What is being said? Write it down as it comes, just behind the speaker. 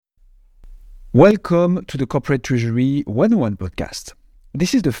Welcome to the Corporate Treasury 101 podcast.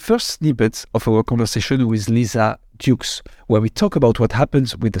 This is the first snippet of our conversation with Lisa Dukes, where we talk about what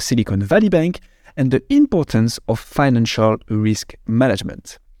happens with the Silicon Valley Bank and the importance of financial risk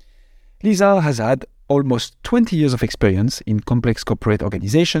management. Lisa has had almost 20 years of experience in complex corporate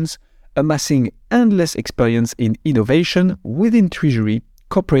organizations, amassing endless experience in innovation within treasury,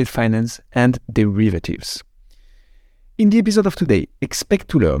 corporate finance, and derivatives. In the episode of today, expect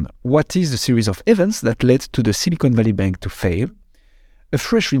to learn what is the series of events that led to the Silicon Valley Bank to fail, a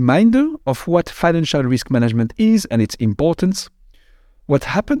fresh reminder of what financial risk management is and its importance, what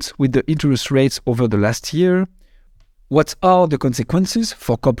happened with the interest rates over the last year, what are the consequences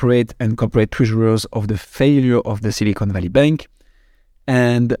for corporate and corporate treasurers of the failure of the Silicon Valley Bank,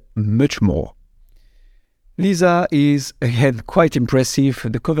 and much more. Lisa is, again, quite impressive.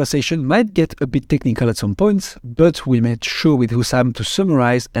 The conversation might get a bit technical at some points, but we made sure with Hussam to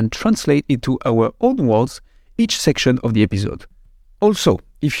summarize and translate into our own words each section of the episode. Also,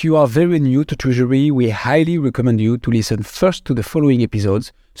 if you are very new to Treasury, we highly recommend you to listen first to the following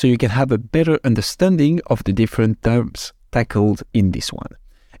episodes so you can have a better understanding of the different terms tackled in this one.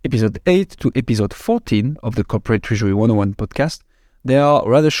 Episode 8 to episode 14 of the Corporate Treasury 101 podcast. They are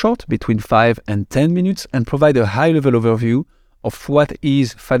rather short, between 5 and 10 minutes, and provide a high-level overview of what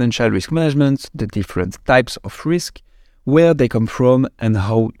is financial risk management, the different types of risk, where they come from, and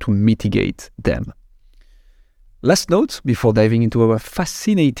how to mitigate them. Last note, before diving into our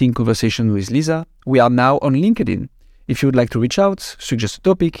fascinating conversation with Lisa, we are now on LinkedIn. If you would like to reach out, suggest a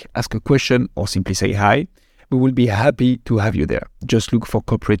topic, ask a question, or simply say hi, we will be happy to have you there. Just look for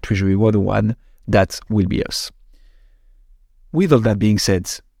Corporate Treasury 101. That will be us. With all that being said,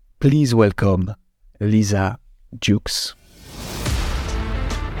 please welcome Lisa Dukes.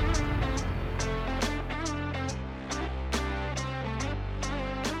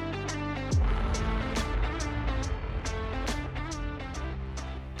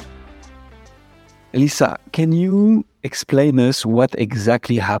 Lisa, can you explain us what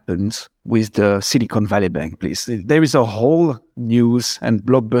exactly happened with the Silicon Valley Bank, please? There is a whole news and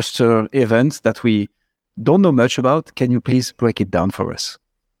blockbuster event that we don't know much about. Can you please break it down for us?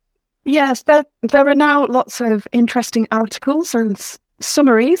 Yes, there are now lots of interesting articles and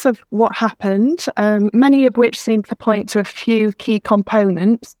summaries of what happened, many of which seem to point to a few key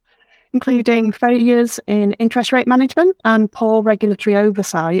components, including failures in interest rate management and poor regulatory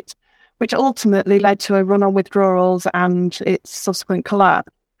oversight, which ultimately led to a run on withdrawals and its subsequent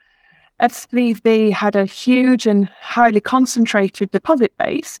collapse. SVB had a huge and highly concentrated deposit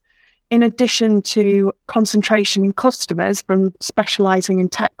base, in addition to concentration in customers from specialising in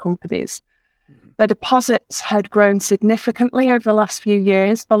tech companies. Their deposits had grown significantly over the last few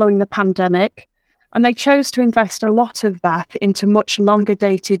years following the pandemic, and they chose to invest a lot of that into much longer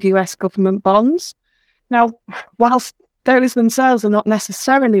dated US government bonds. Now, whilst those themselves are not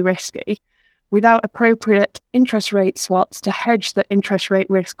necessarily risky, without appropriate interest rate swaps to hedge the interest rate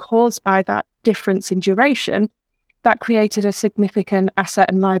risk caused by that difference in duration, that created a significant asset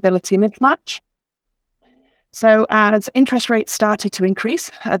and liability mismatch. So as interest rates started to increase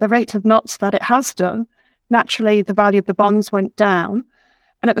at the rate of knots that it has done, naturally the value of the bonds went down.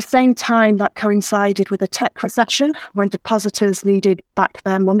 And at the same time, that coincided with a tech recession when depositors needed back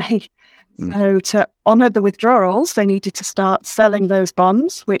their money. So to honour the withdrawals, they needed to start selling those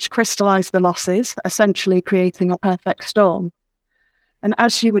bonds, which crystallised the losses, essentially creating a perfect storm. And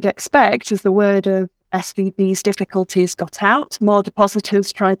as you would expect, as the word of SVB's difficulties got out, more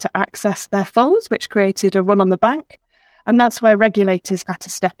depositors tried to access their funds, which created a run on the bank. And that's where regulators had to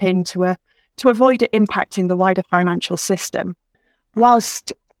step in to avoid it impacting the wider financial system.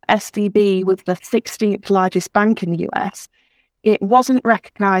 Whilst SVB was the 16th largest bank in the US, it wasn't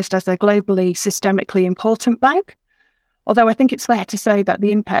recognised as a globally systemically important bank, although I think it's fair to say that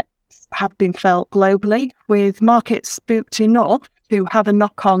the impacts have been felt globally, with markets spooked enough to have a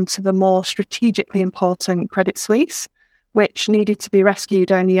knock-on to the more strategically important Credit Suisse, which needed to be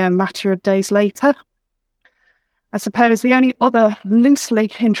rescued only a matter of days later. I suppose the only other loosely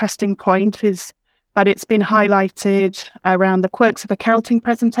interesting point is that it's been highlighted around the quirks of accounting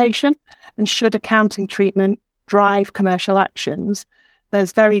presentation, and should accounting treatment drive commercial actions,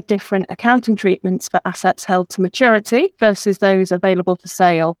 there's very different accounting treatments for assets held to maturity versus those available for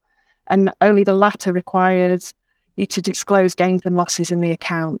sale, and only the latter requires you to disclose gains and losses in the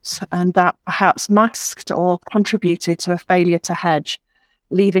accounts, and that perhaps masked or contributed to a failure to hedge,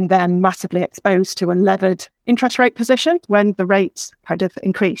 leaving them massively exposed to a levered interest rate position when the rates kind of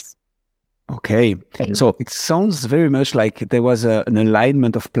increase. Okay, so it sounds very much like there was an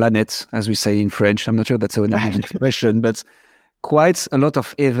alignment of planets, as we say in French. I'm not sure that's an expression, but quite a lot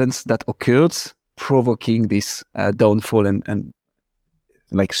of events that occurred provoking this downfall and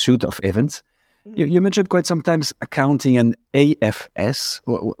like suite of events. You mentioned quite sometimes accounting and AFS.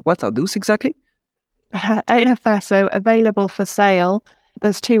 What are those exactly? AFS, so available for sale.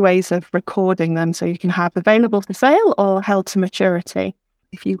 There's two ways of recording them. So you can have available for sale or held to maturity.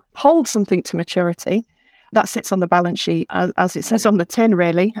 If you hold something to maturity, that sits on the balance sheet, as it says on the tin,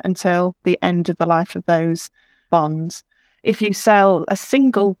 really, until the end of the life of those bonds. If you sell a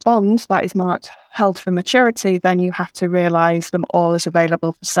single bond that is marked held for maturity, then you have to realise them all as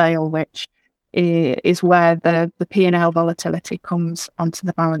available for sale, which is where the P&L volatility comes onto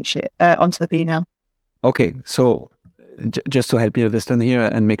the balance sheet, onto the P&L. Okay, so just to help you understand here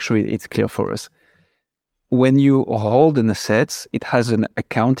and make sure it's clear for us, when you hold an asset, it has an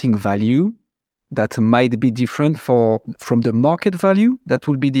accounting value that might be different from the market value. That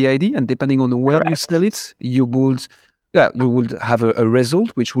will be the idea, and depending on where you sell it, you would have a result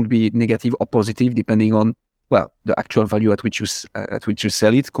which will be negative or positive depending on the actual value at which you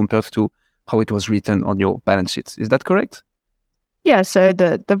sell it compared to how it was written on your balance sheet. Is that correct? Yeah. So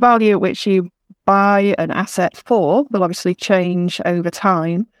the value at which you buy an asset for will obviously change over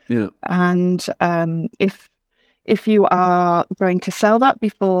time. Yeah. And if you are going to sell that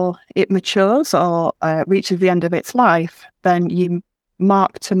before it matures or reaches the end of its life, then you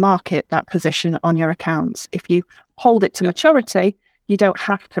mark to market that position on your accounts. If you hold it to maturity, you don't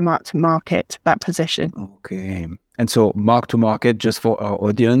have to mark to market that position. Okay. And so mark to market, just for our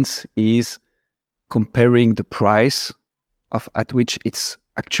audience, is comparing the price at which it's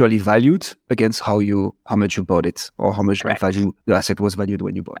actually valued against how much you bought it, or how much value the asset was valued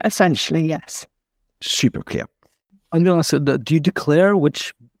when you bought it. Essentially, yes. Super clear. I'm going to ask, do you declare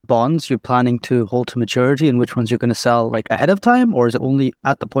which bonds you're planning to hold to maturity and which ones you're going to sell like ahead of time, or is it only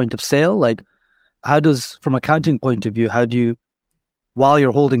at the point of sale? Like, from accounting point of view, while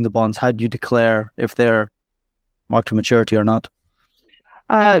you're holding the bonds, how do you declare if they're marked to maturity or not?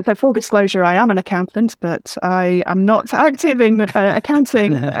 For full disclosure, I am an accountant, but I am not active in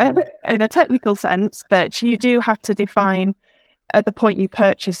accounting in a technical sense. But you do have to define at the point you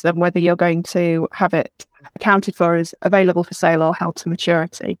purchase them whether you're going to have it accounted for as available for sale or held to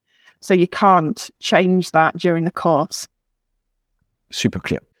maturity. So you can't change that during the course. Super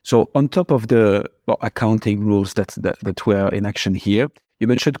clear. So on top of the accounting rules that were in action here, you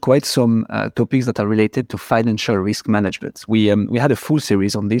mentioned quite some topics that are related to financial risk management. We had a full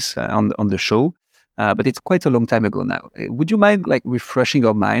series on this on the show, but it's quite a long time ago now. Would you mind refreshing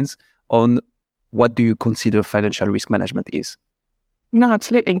our minds on what do you consider financial risk management is? No,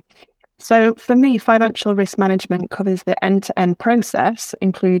 absolutely. So for me, financial risk management covers the end-to-end process,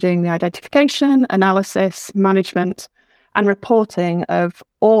 including the identification, analysis, management, and reporting of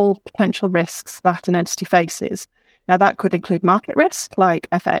all potential risks that an entity faces. Now, that could include market risk, like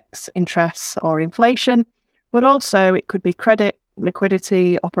FX, interest, or inflation, but also it could be credit,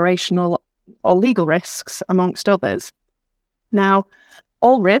 liquidity, operational, or legal risks, amongst others. Now,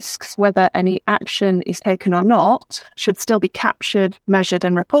 all risks, whether any action is taken or not, should still be captured, measured,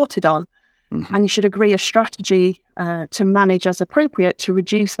 and reported on. Mm-hmm. And you should agree a strategy to manage as appropriate to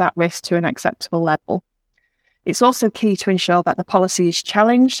reduce that risk to an acceptable level. It's also key to ensure that the policy is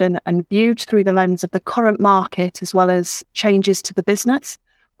challenged and viewed through the lens of the current market as well as changes to the business,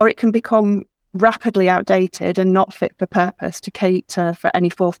 or it can become rapidly outdated and not fit for purpose to cater for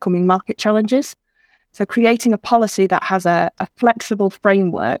any forthcoming market challenges. So creating a policy that has a flexible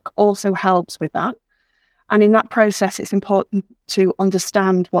framework also helps with that. And in that process, it's important to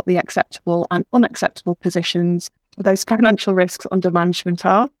understand what the acceptable and unacceptable positions of those financial risks under management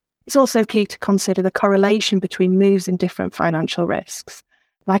are. It's also key to consider the correlation between moves in different financial risks,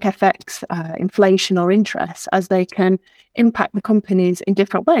 like FX, inflation or interest, as they can impact the companies in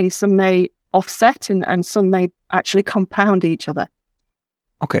different ways. Some may offset and some may actually compound each other.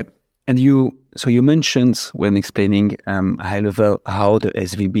 Okay. And you mentioned when explaining high level how the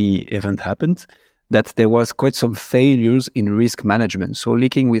SVB event happened, that there was quite some failures in risk management. So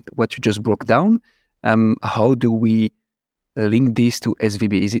linking with what you just broke down, how do we link this to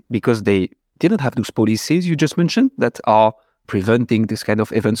SVB? Is it because they didn't have those policies you just mentioned that are preventing this kind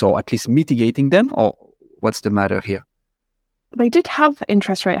of events or at least mitigating them? Or what's the matter here? They did have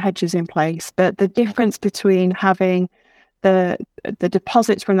interest rate hedges in place, but the difference between having the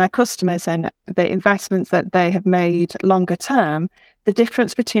deposits from their customers and the investments that they have made longer term, the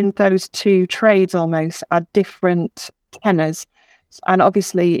difference between those two trades almost are different tenors. And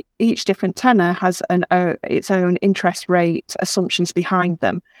obviously, each different tenor has its own interest rate assumptions behind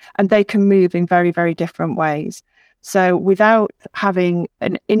them, and they can move in very, very different ways. So without having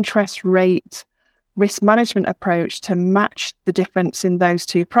an interest rate risk management approach to match the difference in those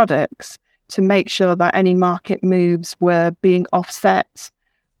two products to make sure that any market moves were being offset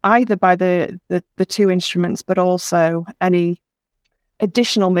either by the two instruments, but also any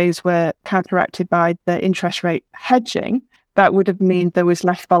additional moves were counteracted by the interest rate hedging. That would have meant there was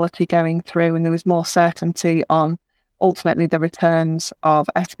less volatility going through and there was more certainty on ultimately the returns of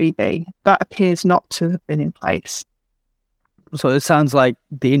SVB. That appears not to have been in place. So it sounds like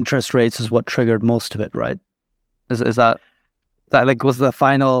the interest rates is what triggered most of it, right? Is that like was the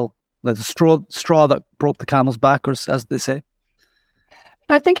final like the straw that broke the camel's back, or as they say?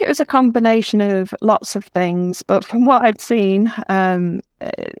 I think it was a combination of lots of things, but from what I've seen,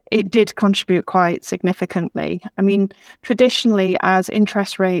 it did contribute quite significantly. I mean, traditionally, as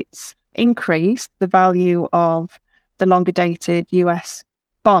interest rates increase, the value of the longer dated US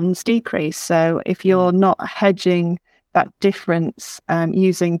bonds decrease. So if you're not hedging that difference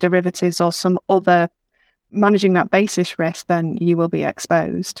using derivatives or some other managing that basis risk, then you will be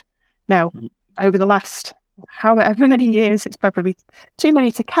exposed. Now, over the last however many years, it's probably too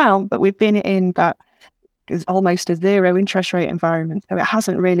many to count, but we've been in that is almost a zero interest rate environment. So it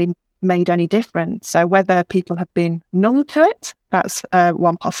hasn't really made any difference. So whether people have been numb to it, that's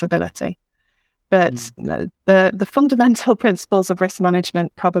one possibility. But the fundamental principles of risk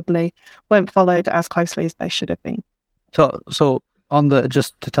management probably weren't followed as closely as they should have been. So on the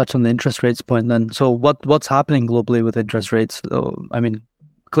just to touch on the interest rates point, then. So what's happening globally with interest rates? I mean,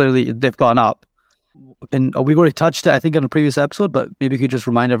 clearly they've gone up, and we've already touched it, I think, in a previous episode. But maybe you could just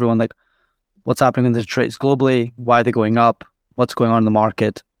remind everyone like what's happening with interest rates globally, why they're going up, what's going on in the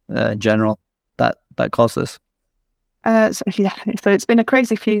market in general that caused this. So it's been a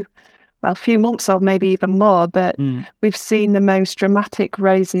crazy few months or maybe even more, but we've seen the most dramatic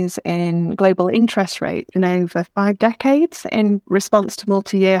rises in global interest rates in over 5 decades in response to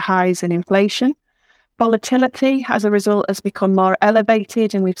multi-year highs in inflation. Volatility, as a result, has become more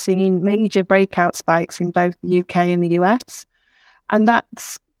elevated, and we've seen major breakout spikes in both the UK and the US. And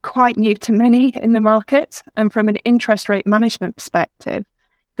that's quite new to many in the market. And from an interest rate management perspective,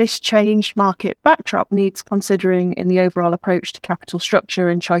 this changed market backdrop needs considering in the overall approach to capital structure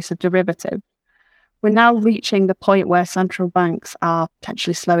and choice of derivative. We're now reaching the point where central banks are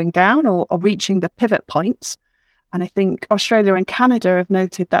potentially slowing down or reaching the pivot points. And I think Australia and Canada have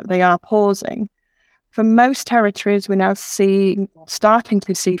noted that they are pausing. For most territories, we're now starting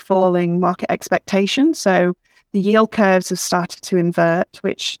to see falling market expectations. So the yield curves have started to invert,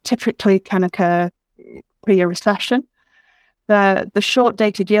 which typically can occur pre a recession. The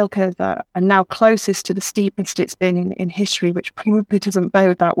short-dated yield curves are now closest to the steepest it's been in history, which probably doesn't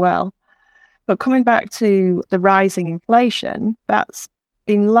bode that well. But coming back to the rising inflation, that's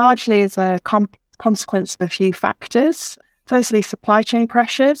been largely as a consequence of a few factors. Firstly, supply chain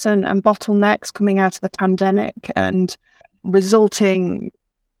pressures and bottlenecks coming out of the pandemic and resulting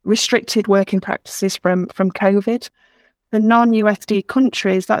restricted working practices from COVID. The non-USD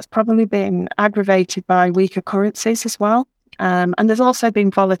countries, that's probably been aggravated by weaker currencies as well. And there's also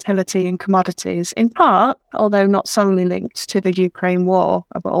been volatility in commodities, in part, although not solely linked to the Ukraine war,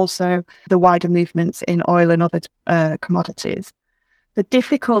 but also the wider movements in oil and other commodities. The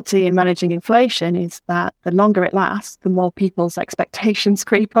difficulty in managing inflation is that the longer it lasts, the more people's expectations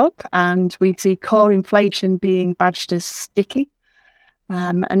creep up, and we see core inflation being badged as sticky.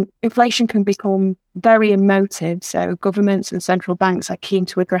 And inflation can become very emotive, so governments and central banks are keen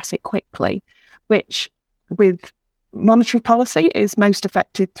to address it quickly, which with monetary policy is most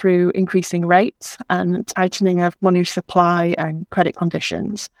effective through increasing rates and tightening of money supply and credit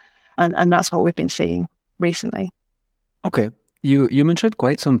conditions. And that's what we've been seeing recently. Okay. You mentioned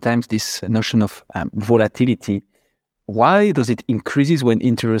quite sometimes this notion of volatility. Why does it increases when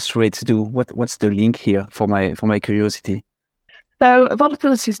interest rates do? What's the link here for my curiosity? So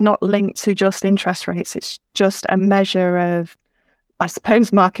volatility is not linked to just interest rates. It's just a measure of, I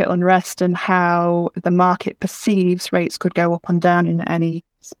suppose, market unrest and how the market perceives rates could go up and down in any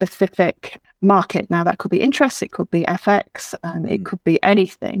specific market. Now, that could be interest, it could be FX, it could be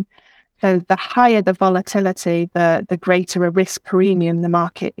anything. So the higher the volatility, the greater a risk premium the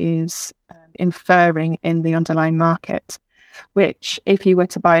market is inferring in the underlying market, which if you were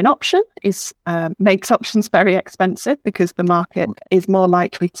to buy an option makes options very expensive because the market is more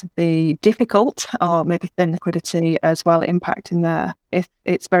likely to be difficult or maybe thin liquidity as well impacting there. If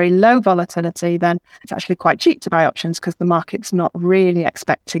it's very low volatility, then it's actually quite cheap to buy options because the market's not really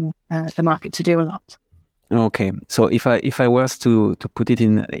expecting the market to do a lot. Okay, so if I was to put it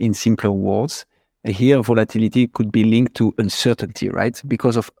in simpler words, here volatility could be linked to uncertainty, right?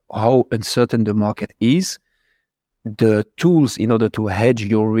 Because of how uncertain the market is, the tools in order to hedge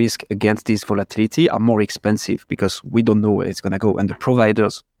your risk against this volatility are more expensive because we don't know where it's going to go. And the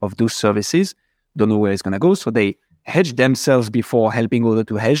providers of those services don't know where it's going to go. So they hedge themselves before helping others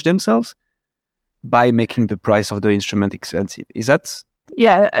to hedge themselves by making the price of the instrument expensive. Is that?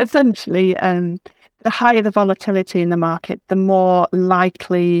 Yeah, essentially, the higher the volatility in the market, the more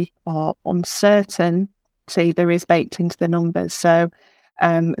likely or uncertainty there is baked into the numbers. So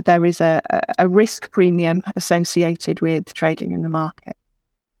there is a risk premium associated with trading in the market.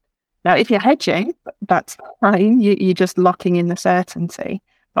 Now, if you're hedging, that's fine. You're just locking in the certainty.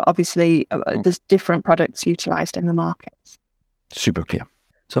 But obviously, there's different products utilised in the markets. Super clear.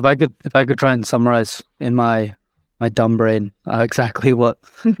 So if I could try and summarize in my dumb brain exactly what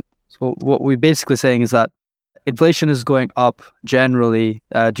so what we're basically saying is that inflation is going up generally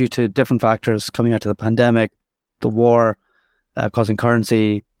due to different factors coming out of the pandemic, the war causing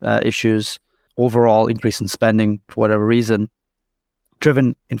currency issues, overall increase in spending for whatever reason,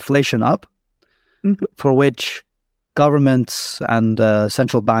 driven inflation up, for which governments and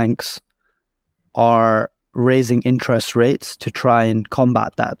central banks are raising interest rates to try and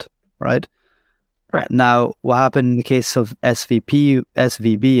combat that, right? Right. Now, what happened in the case of SVB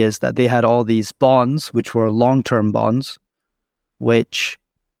is that they had all these bonds, which were long-term bonds, which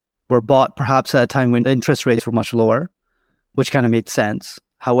were bought perhaps at a time when interest rates were much lower, which kind of made sense.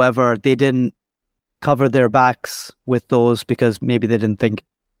 However, they didn't cover their backs with those because maybe they didn't think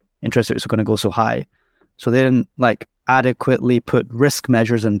interest rates were going to go so high. So they didn't adequately put risk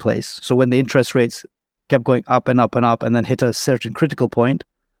measures in place. So when the interest rates kept going up and up and up and then hit a certain critical point,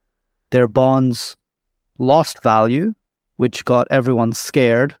 their bonds lost value, which got everyone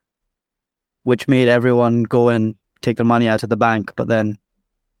scared, which made everyone go and take their money out of the bank. But then,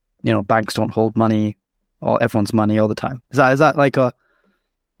 banks don't hold money, everyone's money all the time. Is that like a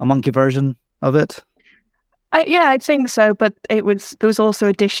monkey version of it? Yeah, I think so. But there was also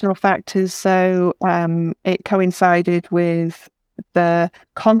additional factors. So it coincided with the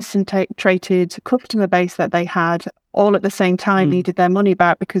concentrated customer base that they had all at the same time needed their money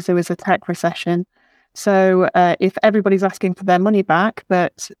back because there was a tech recession. So if everybody's asking for their money back,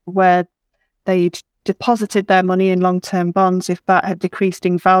 but where they'd deposited their money in long-term bonds, if that had decreased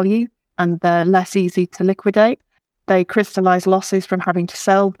in value and they're less easy to liquidate, they crystallise losses from having to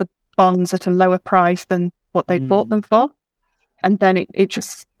sell the bonds at a lower price than what they'd bought them for. And then it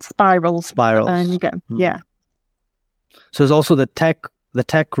just spirals. And you get, yeah. So there's also the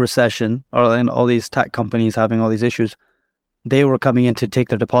tech recession, and all these tech companies having all these issues. They were coming in to take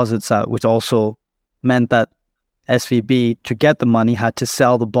their deposits out, which also meant that SVB, to get the money, had to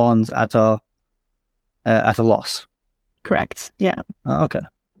sell the bonds at a loss. Correct. Yeah. Okay.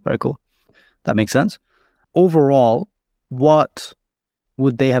 Very cool. That makes sense. Overall, what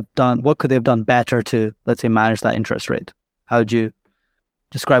would they have done? What could they have done better to, let's say, manage that interest rate? How would you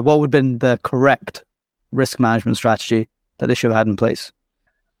describe what would have been the correct risk management strategy that they should have had in place?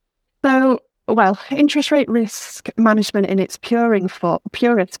 So, interest rate risk management in its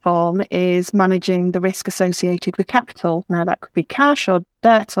purest form is managing the risk associated with capital. Now, that could be cash or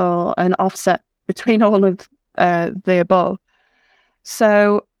debt or an offset between all of the above.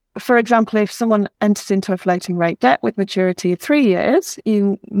 So, for example, if someone enters into a floating rate debt with maturity of 3 years,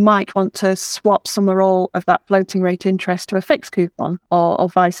 you might want to swap some or all of that floating rate interest to a fixed coupon or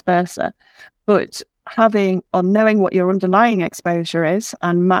vice versa. But having or knowing what your underlying exposure is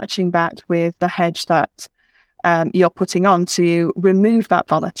and matching that with the hedge that you're putting on to remove that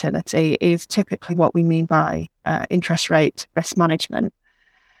volatility is typically what we mean by interest rate risk management.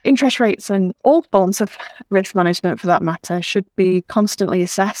 Interest rates and all forms of risk management, for that matter, should be constantly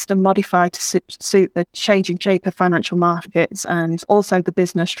assessed and modified to suit the changing shape of financial markets and also the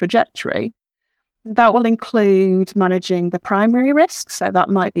business trajectory. That will include managing the primary risks, so that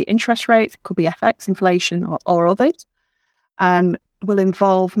might be interest rates, could be FX, inflation, or others. Will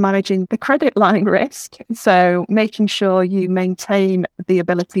involve managing the credit line risk, so making sure you maintain the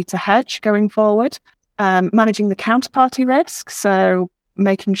ability to hedge going forward. Managing the counterparty risk, so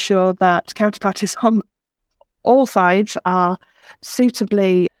making sure that counterparties on all sides are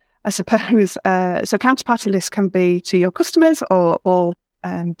suitably, I suppose, so counterparty lists can be to your customers or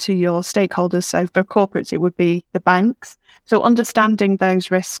to your stakeholders. So for corporates, it would be the banks. So understanding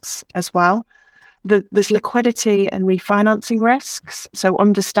those risks as well. There's liquidity and refinancing risks. So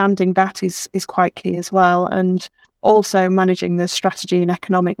understanding that is quite key as well. And also managing the strategy and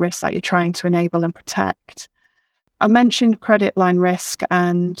economic risks that you're trying to enable and protect. I mentioned credit line risk,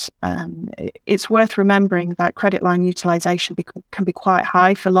 and it's worth remembering that credit line utilisation can be quite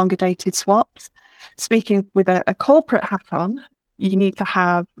high for longer dated swaps. Speaking with a corporate hat on, you need to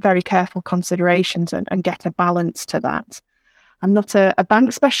have very careful considerations and get a balance to that. I'm not a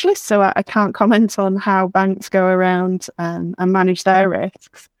bank specialist, so I can't comment on how banks go around and manage their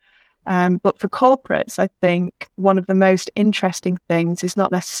risks. But for corporates, I think one of the most interesting things is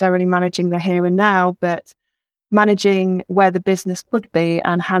not necessarily managing the here and now, but managing where the business could be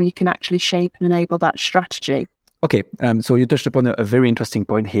and how you can actually shape and enable that strategy. Okay, so you touched upon a very interesting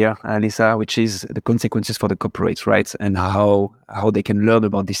point here, Lisa, which is the consequences for the corporates, right? And how they can learn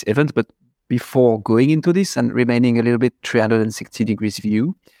about this event. But before going into this and remaining a little bit 360 degrees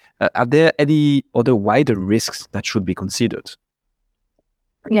view, are there any other wider risks that should be considered?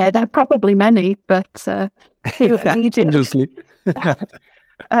 Yeah, there are probably many, but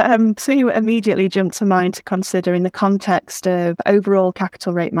two immediately jump to mind to consider in the context of overall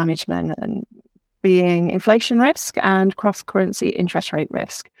capital rate management and being inflation risk and cross-currency interest rate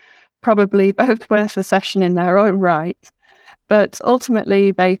risk. Probably both worth a session in their own right, but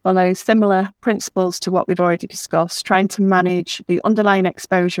ultimately they follow similar principles to what we've already discussed, trying to manage the underlying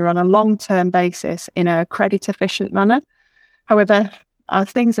exposure on a long-term basis in a credit-efficient manner. However,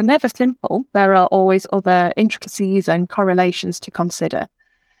 as things are never simple, there are always other intricacies and correlations to consider.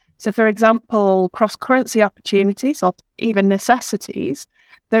 So, for example, cross-currency opportunities or even necessities,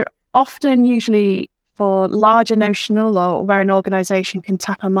 they're often usually for larger notional or where an organisation can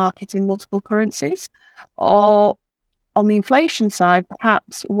tap a market in multiple currencies, or on the inflation side,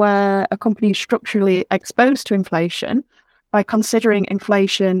 perhaps where a company is structurally exposed to inflation by considering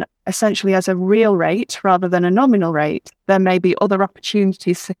inflation essentially as a real rate rather than a nominal rate, there may be other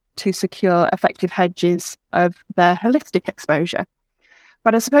opportunities to secure effective hedges of their holistic exposure.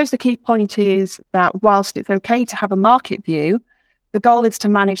 But I suppose the key point is that whilst it's okay to have a market view, the goal is to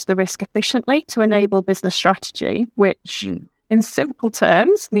manage the risk efficiently to enable business strategy, which in simple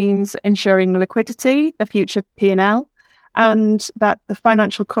terms means ensuring liquidity, the future P&L, and that the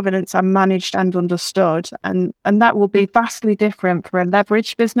financial covenants are managed and understood. And that will be vastly different for a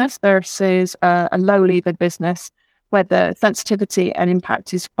leveraged business versus a low levered business where the sensitivity and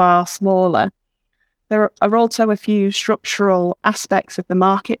impact is far smaller. There are also a few structural aspects of the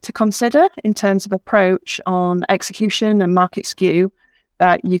market to consider in terms of approach on execution and market skew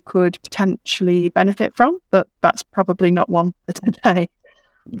that you could potentially benefit from, but that's probably not one for today.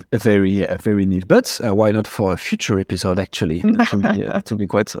 Very neat, but why not for a future episode? Actually, to be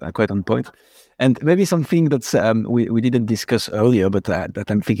quite on point, and maybe something that we didn't discuss earlier, but that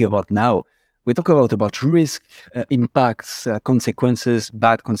I'm thinking about now. We talk about risk, impacts, consequences,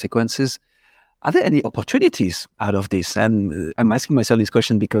 bad consequences. Are there any opportunities out of this? And I'm asking myself this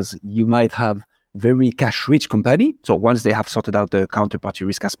question because you might have very cash-rich company. So once they have sorted out the counterparty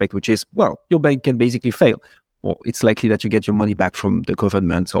risk aspect, which is, well, your bank can basically fail, or it's likely that you get your money back from the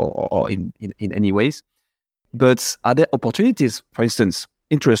government or in any ways. But are there opportunities, for instance,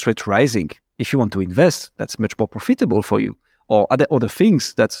 interest rate rising? If you want to invest, that's much more profitable for you. Or are there other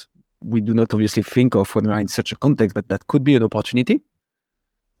things that we do not obviously think of when we're in such a context, but that could be an opportunity?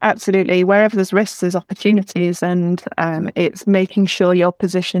 Absolutely. Wherever there's risks, there's opportunities, and it's making sure you're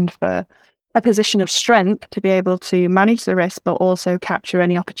positioned for a position of strength to be able to manage the risk, but also capture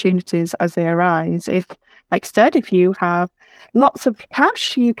any opportunities as they arise. If, like I said, if you have lots of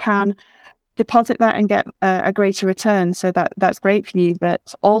cash, you can deposit that and get a greater return. So that's great for you.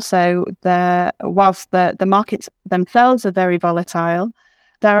 But also, whilst the markets themselves are very volatile,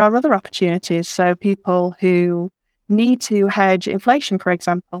 there are other opportunities. So people who need to hedge inflation, for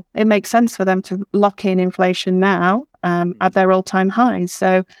example, it makes sense for them to lock in inflation now at their all-time highs.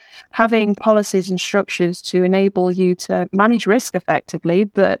 So having policies and structures to enable you to manage risk effectively,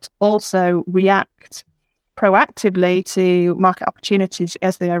 but also react proactively to market opportunities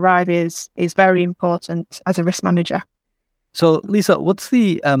as they arrive is very important as a risk manager. So, Lisa, what's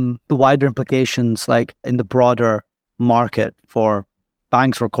the wider implications like in the broader market for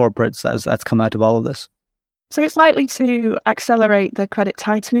banks or corporates that's come out of all of this? So it's likely to accelerate the credit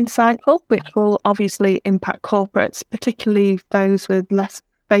tightening cycle, which will obviously impact corporates, particularly those with less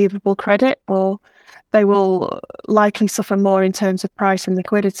favourable credit, or they will likely suffer more in terms of price and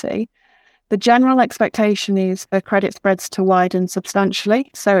liquidity. The general expectation is for credit spreads to widen substantially,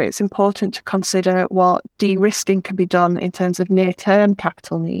 so it's important to consider what de-risking can be done in terms of near-term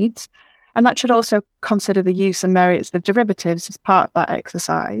capital needs, and that should also consider the use and merits of derivatives as part of that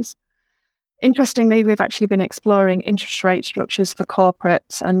exercise. Interestingly, we've actually been exploring interest rate structures for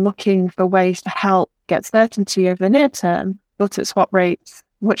corporates and looking for ways to help get certainty over the near term, but at swap rates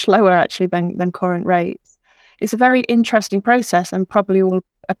much lower actually than current rates. It's a very interesting process and probably will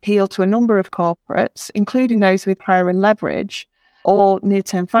appeal to a number of corporates, including those with higher leverage or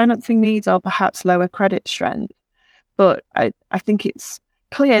near-term financing needs or perhaps lower credit strength. But I think it's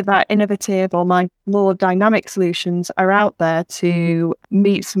clear that innovative or more dynamic solutions are out there to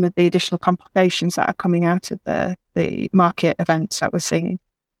meet some of the additional complications that are coming out of the market events that we're seeing.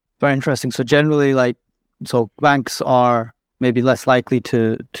 Very interesting. So generally, so banks are maybe less likely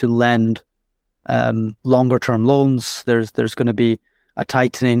to lend longer term loans. There's going to be a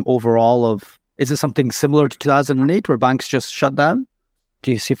tightening overall of. Is it something similar to 2008 where banks just shut down?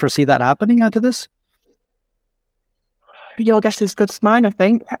 Do you foresee that happening out of this? Your guess is as good as mine, I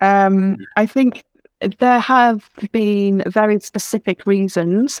think. I think there have been very specific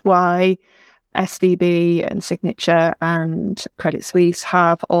reasons why SVB and Signature and Credit Suisse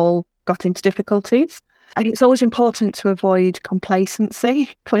have all got into difficulties. And it's always important to avoid complacency.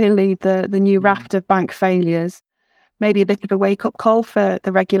 Clearly, the new raft of bank failures may be a bit of a wake-up call for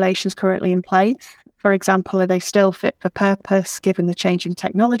the regulations currently in place. For example, are they still fit for purpose given the changing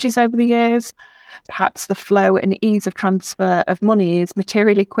technologies over the years? Perhaps the flow and ease of transfer of money is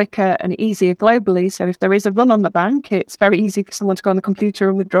materially quicker and easier globally. So if there is a run on the bank, it's very easy for someone to go on the computer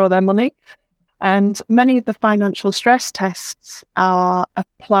and withdraw their money. And many of the financial stress tests are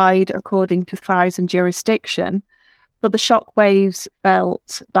applied according to size and jurisdiction. But the shockwaves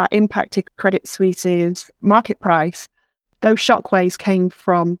felt that impacted Credit Suisse's market price. Those shockwaves came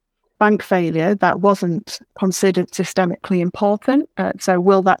from bank failure that wasn't considered systemically important. So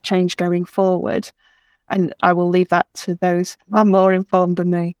will that change going forward? And I will leave that to those who are more informed than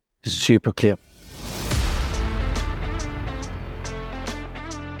me. Super clear.